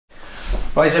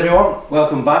Right everyone,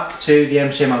 welcome back to the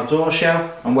MCM Outdoor Show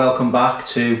and welcome back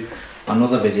to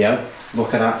another video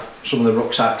looking at some of the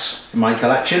rucksacks in my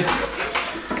collection.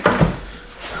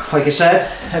 Like I said,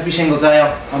 every single day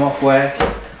I'm off work,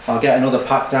 I'll get another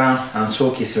pack down and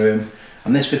talk you through them.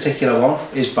 And this particular one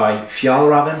is by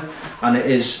Fjallraven and it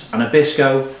is an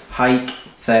Abisko Hike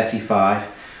 35,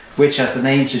 which as the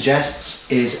name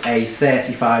suggests is a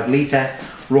 35 litre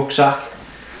rucksack.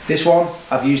 This one,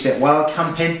 I've used it while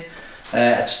camping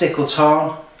at Stickle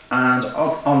Tarn and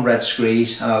on Red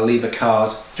Screes, and I'll leave a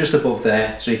card just above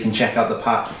there so you can check out the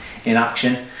pack in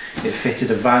action. It fitted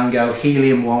a Vango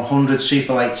Helium 100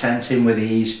 super light tent in with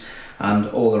ease and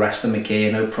all the rest of the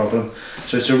gear, no problem.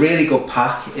 So it's a really good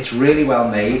pack, it's really well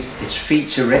made, it's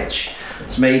feature rich.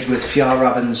 It's made with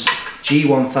Fjallraven's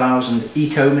G1000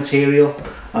 eco material,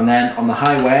 and then on the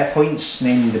high wear points,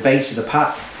 namely the base of the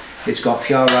pack, it's got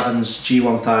Fjallraven's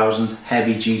G1000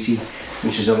 heavy duty,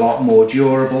 which is a lot more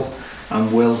durable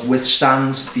and will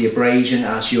withstand the abrasion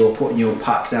as you're putting your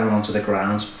pack down onto the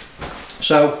ground.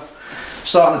 So,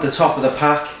 starting at the top of the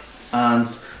pack, and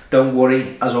don't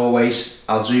worry, as always,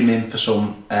 I'll zoom in for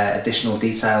some additional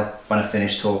detail when I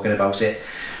finish talking about it.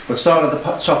 But starting at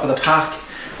the top of the pack,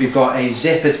 we've got a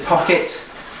zippered pocket,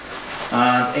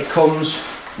 and it comes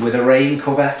with a rain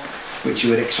cover, which you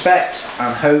would expect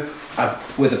and hope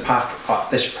with a pack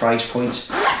at this price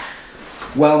point.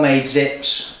 Well made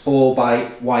zips, all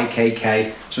by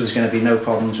YKK, so there's going to be no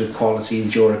problems with quality and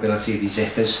durability of these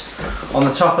zippers. On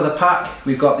the top of the pack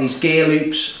we've got these gear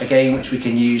loops, again, which we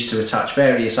can use to attach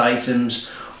various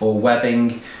items or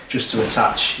webbing, just to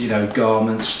attach, you know,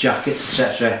 garments, jackets,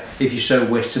 etc. if you so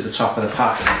wish, to the top of the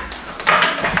pack.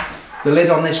 The lid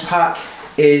on this pack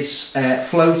is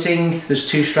floating. There's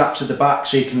two straps at the back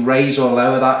so you can raise or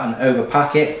lower that and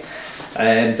overpack it.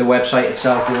 The website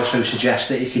itself also suggests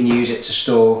that you can use it to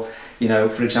store, you know,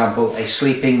 for example, a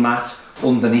sleeping mat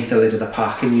underneath the lid of the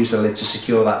pack and use the lid to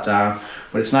secure that down.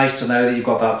 But it's nice to know that you've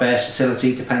got that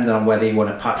versatility depending on whether you want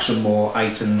to pack some more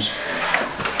items.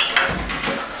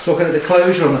 Looking at the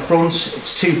closure on the front,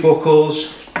 it's two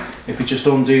buckles. If we just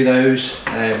undo those,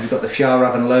 we've got the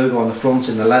Fjallraven logo on the front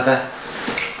in the leather.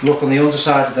 Look on the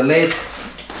underside of the lid.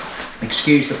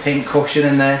 Excuse the pink cushion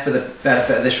in there for the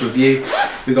benefit of this review.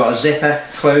 We've got a zipper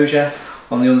closure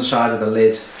on the underside of the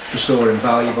lid for storing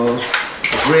valuables.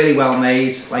 It's really well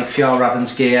made, like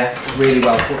Fjallraven's gear, really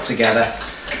well put together.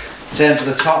 In terms of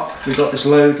the top, we've got this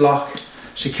load lock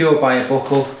secured by a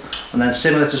buckle, and then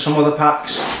similar to some other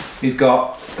packs, we've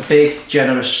got a big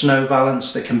generous snow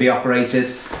valance that can be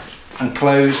operated and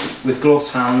closed with gloved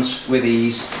hands with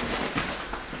ease.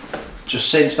 Just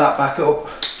cinch that back up.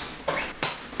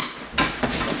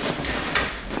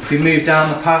 If we move down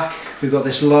the pack, we've got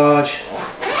this large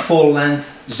full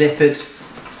length zippered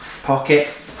pocket.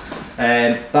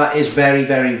 That is very,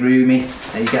 very roomy,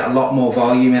 and you get a lot more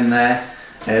volume in there.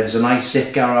 There's a nice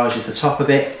zip garage at the top of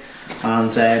it,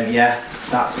 and yeah,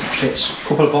 that fits a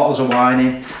couple of bottles of wine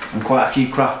in and quite a few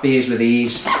craft beers with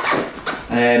ease.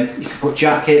 You can put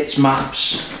jackets,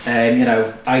 maps, you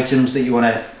know, items that you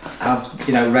want to have,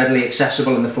 you know, readily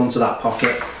accessible in the front of that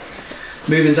pocket.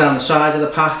 Moving down the side of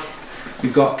the pack,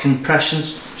 we've got compression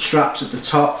straps at the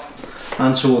top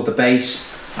and toward the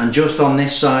base, and just on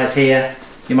this side here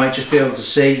you might just be able to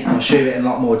see, and I'll show you it in a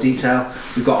lot more detail,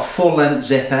 we've got a full length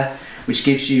zipper which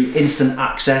gives you instant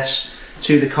access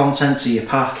to the contents of your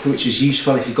pack, which is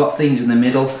useful if you've got things in the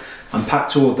middle and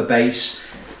packed toward the base,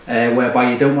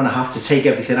 whereby you don't want to have to take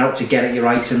everything out to get at your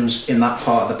items in that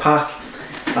part of the pack.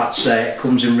 That's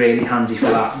comes in really handy for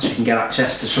that, so you can get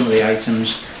access to some of the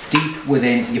items deep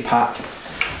within your pack.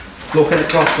 Looking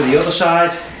across to the other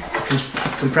side,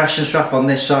 compression strap on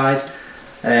this side,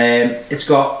 it's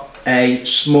got a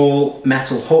small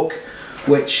metal hook,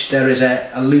 which there is a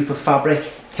loop of fabric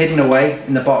hidden away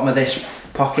in the bottom of this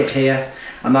pocket here,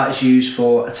 and that is used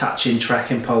for attaching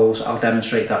trekking poles. I'll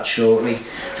demonstrate that shortly.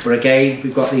 But again,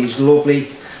 we've got these lovely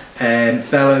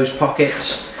bellows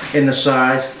pockets in the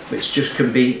side, which just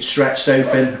can be stretched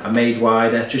open and made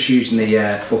wider just using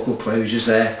the buckle closures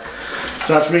there.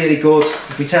 So that's really good.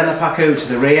 If we turn the pack over to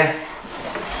the rear,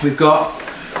 we've got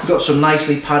some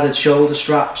nicely padded shoulder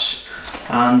straps,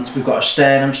 and we've got a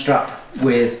sternum strap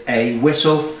with a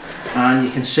whistle, and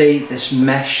you can see this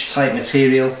mesh type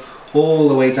material all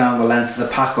the way down the length of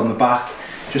the pack on the back,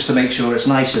 just to make sure it's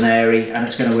nice and airy, and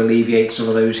it's going to alleviate some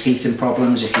of those heating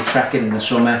problems if you're trekking in the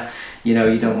summer. You know,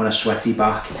 you don't want a sweaty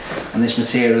back, and this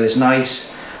material is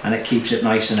nice and it keeps it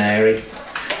nice and airy.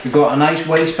 We've got a nice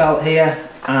waist belt here,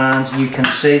 and you can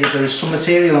see that there is some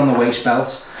material on the waist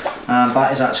belt, and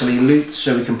that is actually looped,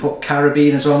 so we can put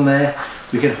carabiners on there,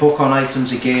 we can hook on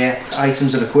items of gear,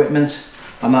 items of equipment,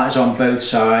 and that is on both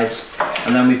sides.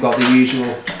 And then we've got the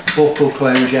usual buckle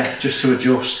closure just to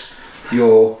adjust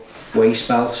your waist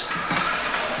belt.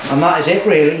 And that is it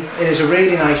really. It is a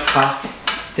really nice pack.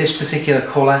 This particular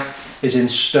colour is in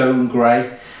stone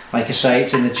grey. Like I say,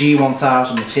 it's in the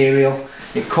G1000 material.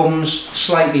 It comes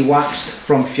slightly waxed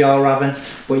from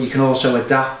Fjallraven, but you can also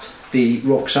adapt the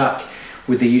rucksack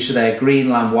with the use of their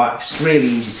Greenland wax. It's really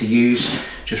easy to use.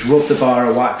 Just rub the bar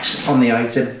of wax on the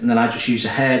item, and then I just use a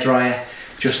hairdryer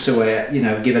just to you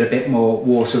know, give it a bit more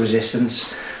water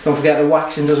resistance. Don't forget the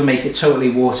waxing doesn't make it totally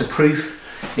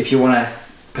waterproof. If you want to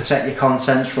protect your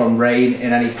contents from rain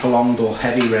in any prolonged or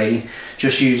heavy rain,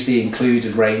 just use the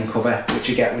included rain cover which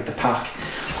you get with the pack.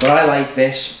 But I like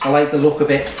this, I like the look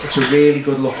of it. It's a really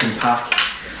good looking pack.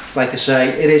 Like I say,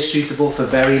 it is suitable for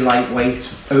very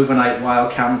lightweight overnight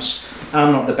wild camps.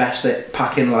 I'm not the best at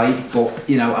packing light, but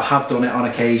you know, I have done it on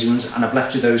occasions, and I've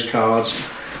left you those cards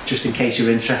just in case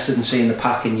you're interested in seeing the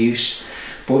pack in use.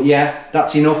 But yeah,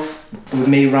 that's enough with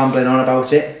me rambling on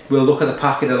about it. We'll look at the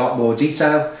pack in a lot more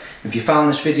detail. If you found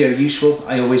this video useful,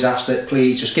 I always ask that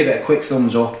please just give it a quick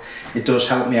thumbs up. It does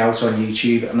help me out on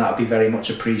YouTube, and that would be very much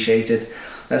appreciated.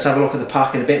 Let's have a look at the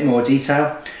pack in a bit more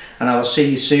detail, and I will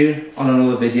see you soon on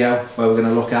another video where we're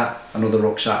going to look at another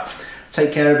rucksack.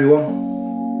 Take care everyone.